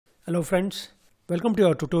Hello friends, welcome to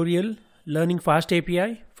our tutorial Learning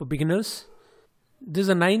FastAPI for beginners. This is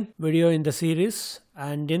the 9th video in the series,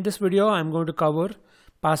 and in this video I'm going to cover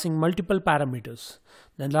passing multiple parameters.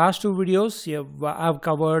 The last two videos I've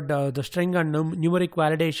covered the string and numeric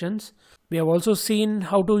validations. We have also seen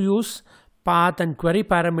how to use path and query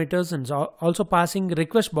parameters and also passing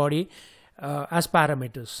request body as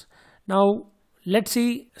parameters. Now let's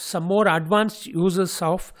see some more advanced uses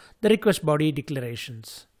of the request body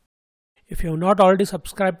declarations. If you have not already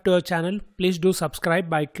subscribed to our channel, please do subscribe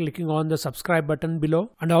by clicking on the subscribe button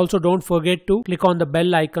below, and also don't forget to click on the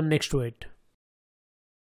bell icon next to it.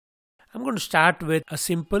 I'm going to start with a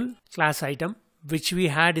simple class item which we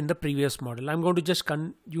had in the previous model. I'm going to just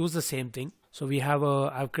use the same thing. So we have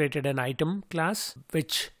I've created an item class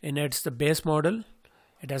which inherits the base model.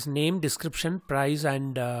 It has name, description, price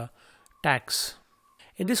and tags.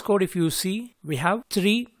 In this code, if you see, we have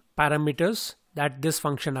 3 parameters that this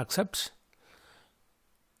function accepts.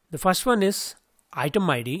 The first one is item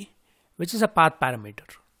ID, which is a path parameter.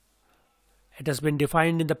 It has been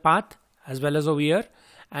defined in the path as well as over here,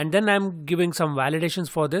 and then I'm giving some validations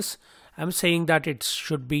for this. I'm saying that it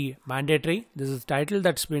should be mandatory. This is the title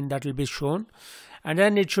that will be shown, and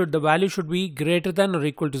then the value should be greater than or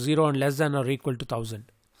equal to 0 and less than or equal to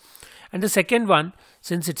 1000. And the second one,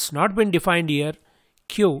 since it's not been defined here,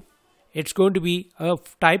 Q, it's going to be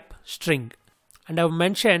of type string, and I've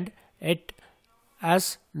mentioned it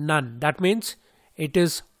as none. That means it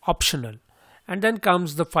is optional. And then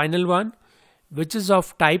comes the final one, which is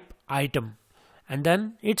of type item, and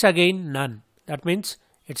then it's again none. That means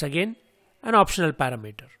it's again an optional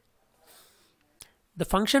parameter. The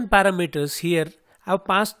function parameters here have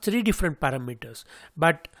passed 3 different parameters,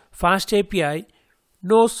 but FastAPI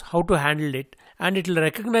knows how to handle it, and it will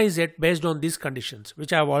recognize it based on these conditions,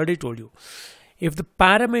 which I have already told you. If the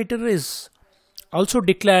parameter is also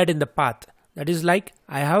declared in the path, that is like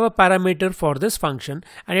I have a parameter for this function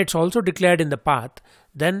and it's also declared in the path,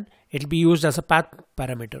 then it will be used as a path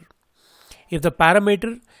parameter. If the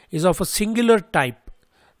parameter is of a singular type,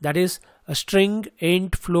 that is a string,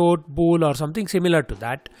 int, float, bool or something similar to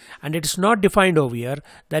that, and it is not defined over here,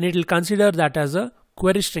 then it will consider that as a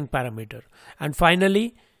query string parameter. And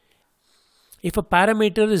finally, if a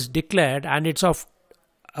parameter is declared and it's of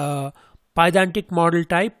pydantic model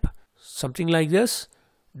type, something like this,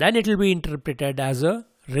 then it will be interpreted as a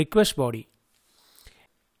request body.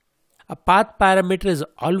 A path parameter is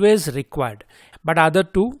always required, but other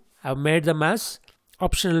two have made them as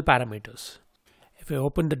optional parameters. If you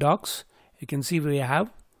open the docs, you can see we have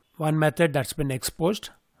one method that's been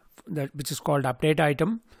exposed, which is called update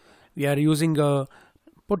item. We are using a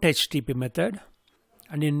put HTTP method,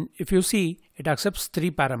 and if you see, it accepts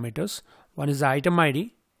 3 parameters. One is the item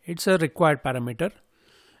ID. It's a required parameter.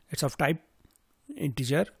 It's of type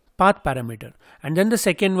integer, path parameter, and then the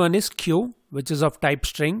second one is Q, which is of type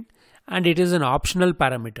string, and it is an optional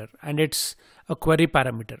parameter and it's a query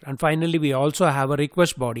parameter. And finally, we also have a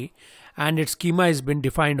request body, and its schema has been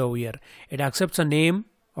defined over here. It accepts a name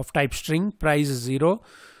of type string, price is 0.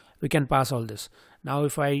 We can pass all this. Now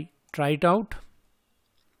if I try it out,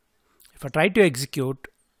 if I try to execute,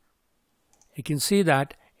 you can see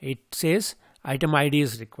that it says item ID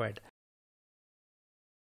is required.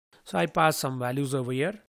 So I pass some values over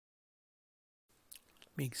here.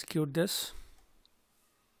 Let me execute this.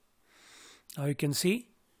 Now you can see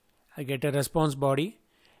I get a response body.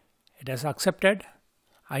 It has accepted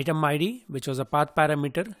item ID, which was a path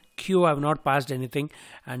parameter. Q, I have not passed anything,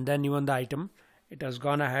 and then even the item, it has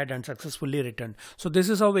gone ahead and successfully returned. So this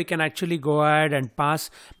is how we can actually go ahead and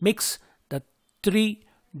mix the 3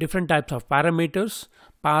 different types of parameters,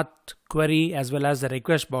 path, query as well as the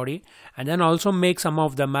request body, and then also make some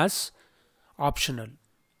of them as optional.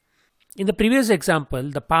 In the previous example,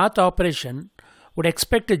 the path operation would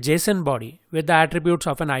expect a JSON body with the attributes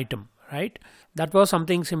of an item, right? That was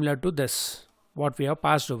something similar to this, what we have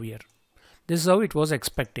passed over here. This is how it was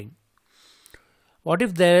expecting. What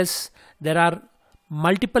if there are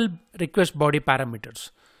multiple request body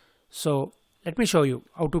parameters? So let me show you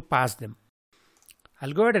how to pass them.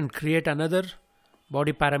 I'll go ahead and create another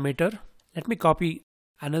body parameter. Let me copy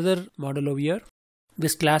another model over here.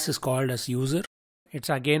 This class is called as user. It's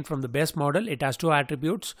again from the base model. It has 2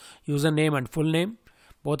 attributes, username and full name.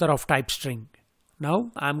 Both are of type string.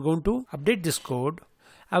 Now I'm going to update this code.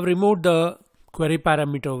 I've removed the query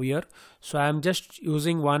parameter over here. So I'm just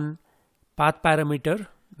using one path parameter,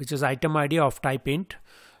 which is item ID of type int.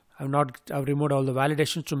 I've removed all the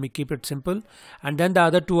validations to keep it simple. And then the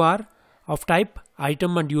other 2 are of type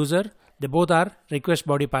item and user. They both are request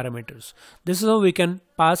body parameters. This is how we can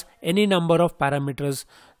pass any number of parameters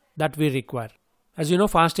that we require. As you know,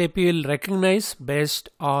 FastAPI will recognize based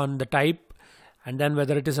on the type and then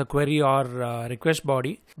whether it is a query or request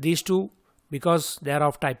body. These two, because they are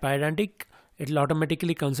of type pydantic, it will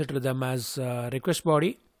automatically consider them as request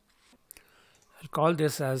body. I'll call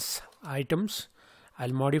this as items.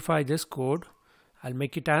 I'll modify this code. I'll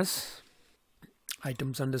make it as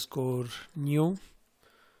items underscore new,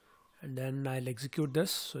 and then I'll execute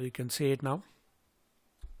this so you can see it now.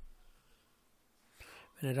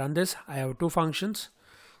 When I run this, I have two functions.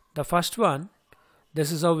 The first one,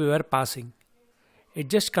 this is how we were passing. It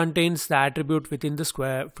just contains the attribute within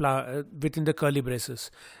the within the curly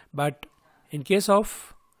braces. But in case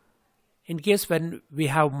when we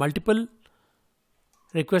have multiple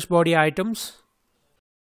request body items,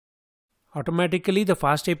 automatically the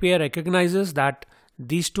FastAPI recognizes that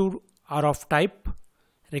these two are of type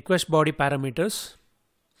request body parameters.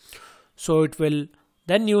 So it will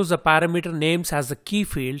then use the parameter names as the key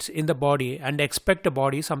fields in the body and expect a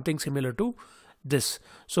body something similar to this.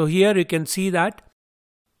 So here you can see that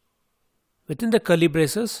within the curly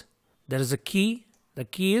braces there is a key. The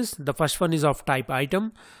key is, the first one is of type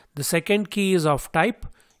item, the second key is of type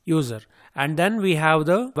user, and then we have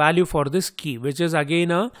the value for this key, which is again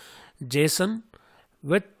a JSON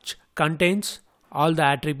which contains all the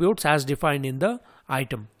attributes as defined in the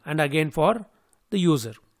item, and again for the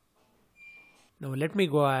user. Now let me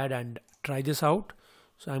go ahead and try this out.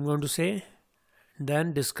 So I'm going to say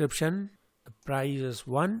then description, the price is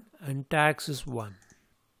 1 and tax is 1.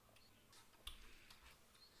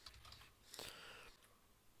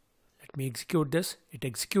 Let me execute this. It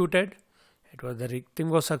executed. The thing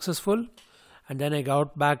was successful, and then I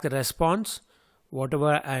got back the response.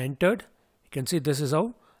 Whatever I entered, you can see this is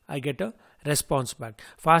how I get a response back.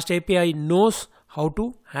 FastAPI knows how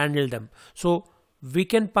to handle them. So we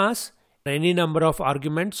can pass any number of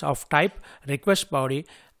arguments of type request body,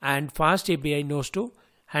 and FastAPI knows to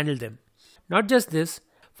handle them. Not just this,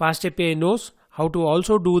 FastAPI knows how to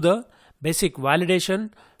also do the basic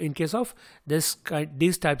validation in case of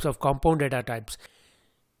these types of compound data types.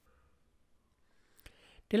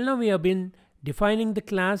 Till now we have been defining the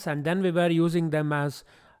class and then we were using them as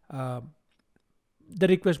the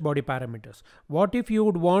request body parameters. What if you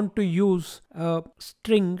would want to use a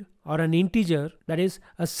string or an integer, that is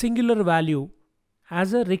a singular value,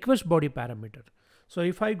 as a request body parameter? So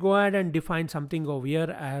if I go ahead and define something over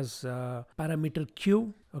here as parameter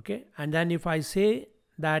q, okay, and then if I say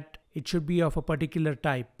that it should be of a particular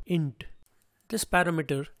type int, this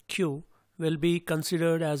parameter q will be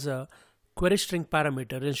considered as a query string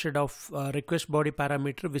parameter instead of request body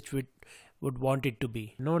parameter which we would want it to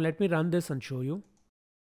be. Now let me run this and show you.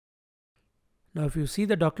 Now if you see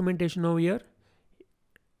the documentation over here,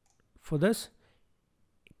 for this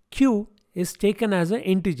q is taken as an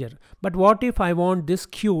integer, but what if I want this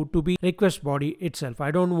q to be request body itself? I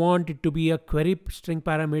don't want it to be a query string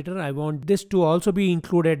parameter. I want this to also be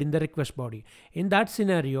included in the request body. In that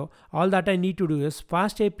scenario, all that I need to do is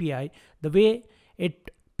FastAPI, the way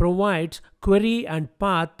it provides query and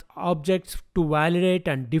path objects to validate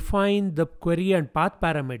and define the query and path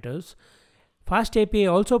parameters, FastAPI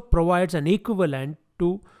also provides an equivalent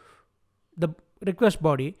to the request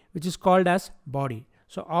body, which is called as body.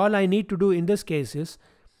 So all I need to do in this case is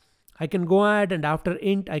I can go ahead and after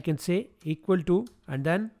int I can say equal to, and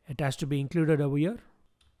then it has to be included over here.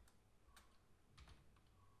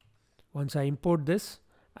 Once I import this,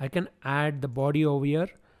 I can add the body over here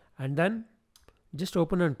and then just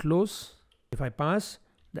open and close. If I pass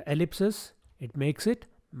the ellipses, it makes it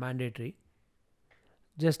mandatory,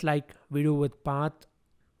 just like we do with path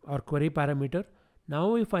or query parameter.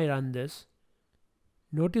 Now if I run this,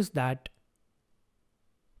 notice that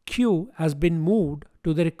q has been moved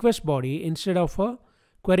to the request body instead of a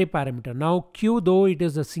query parameter. Now q, though it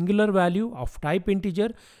is a singular value of type integer,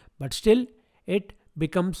 but still it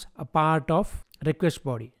becomes a part of request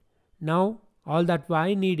body. Now all that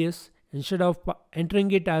I need is, instead of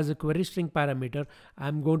entering it as a query string parameter,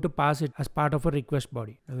 I'm going to pass it as part of a request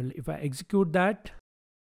body. Now if I execute that,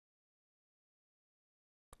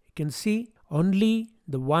 you can see only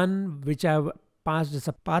the one which I have passed as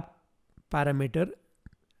a path parameter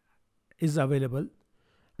is available.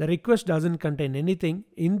 The request doesn't contain anything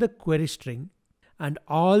in the query string, and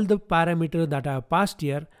all the parameters that I have passed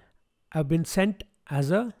here have been sent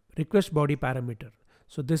as a request body parameter.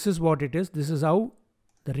 So this is what it is. This is how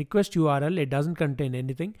the request URL, it doesn't contain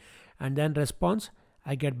anything, and then response,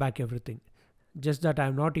 I get back everything. Just that I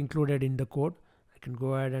have not included in the code. I can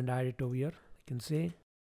go ahead and add it over here. I can say,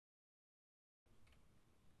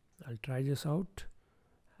 I'll try this out.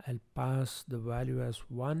 I'll pass the value as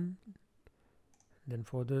 1, then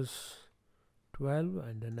for this 12,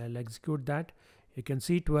 and then I'll execute that. You can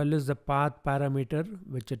see 12 is the path parameter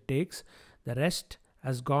which it takes. The rest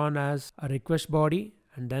has gone as a request body,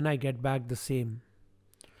 and then I get back the same.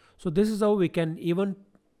 So this is how we can even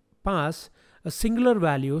pass a singular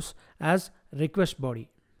values as request body.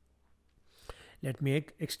 Let me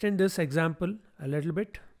extend this example a little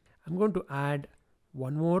bit. I'm going to add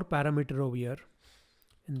one more parameter over here.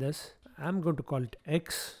 In this, I'm going to call it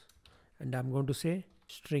X, and I'm going to say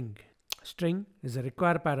string. String is a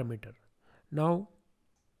require parameter. Now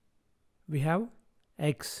we have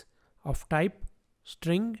X of type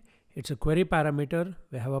string. It's a query parameter.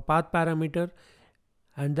 We have a path parameter,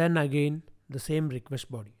 and then again the same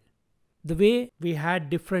request body. The way we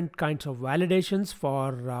had different kinds of validations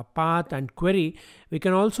for path and query, we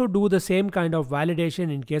can also do the same kind of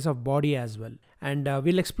validation in case of body as well. And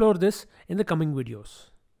we'll explore this in the coming videos.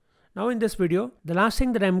 Now in this video, the last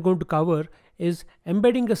thing that I'm going to cover is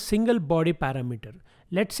embedding a single body parameter.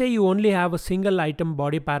 Let's say you only have a single item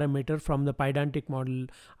body parameter from the pydantic model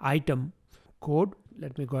item code.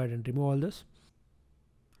 Let me go ahead and remove all this.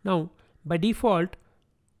 Now by default,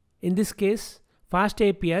 in this case,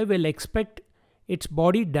 FastAPI will expect its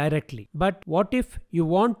body directly. But what if you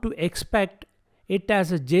want to expect it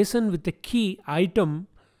as a JSON with a key item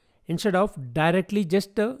instead of directly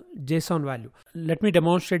just a JSON value? Let me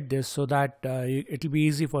demonstrate this so that it will be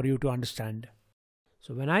easy for you to understand.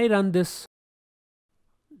 So when I run this,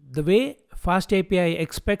 the way FastAPI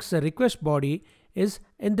expects the request body is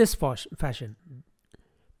in this fashion.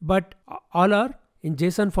 But all are in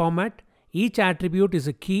JSON format. Each attribute is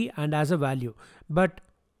a key and has a value. But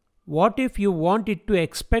what if you want it to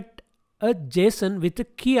expect a JSON with a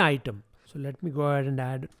key item? So let me go ahead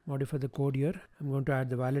and modify the code here. I'm going to add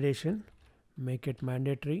the validation, make it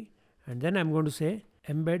mandatory, and then I'm going to say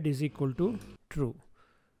embed is equal to true.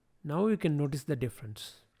 Now you can notice the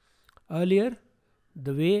difference. Earlier,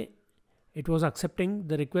 the way it was accepting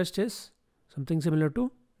the request is something similar to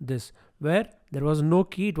this, where there was no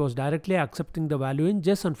key, it was directly accepting the value in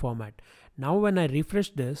JSON format. Now when I refresh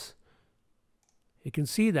this, you can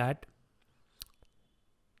see that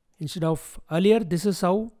instead of earlier, this is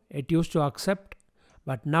how it used to accept,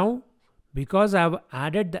 but now because I have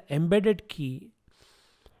added the embedded key,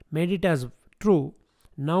 made it as true,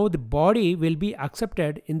 now the body will be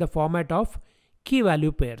accepted in the format of key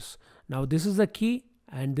value pairs. Now this is the key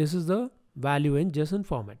and this is the value in JSON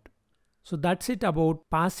format. So that's it about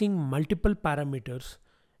passing multiple parameters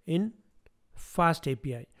in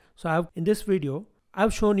FastAPI. So in this video,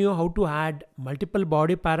 I've shown you how to add multiple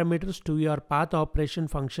body parameters to your path operation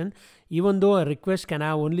function, even though a request can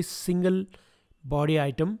have only single body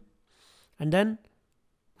item. And then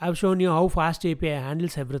I've shown you how FastAPI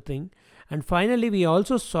handles everything. And finally, we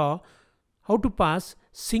also saw how to pass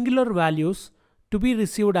singular values to be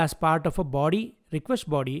received as part of a body, request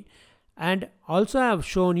body. And also I have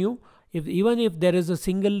shown you even if there is a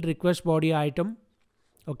single request body item,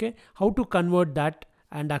 okay, how to convert that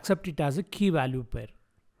and accept it as a key value pair.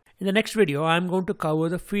 In the next video, I am going to cover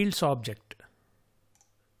the fields object.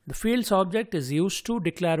 The fields object is used to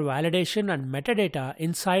declare validation and metadata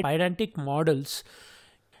inside pydantic models.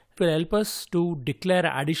 It will help us to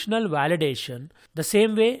declare additional validation the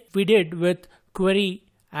same way we did with query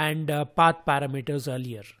and path parameters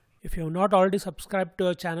earlier. If you have not already subscribed to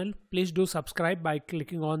our channel, please do subscribe by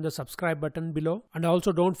clicking on the subscribe button below, and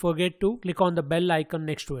also don't forget to click on the bell icon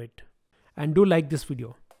next to it. And do like this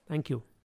video. Thank you.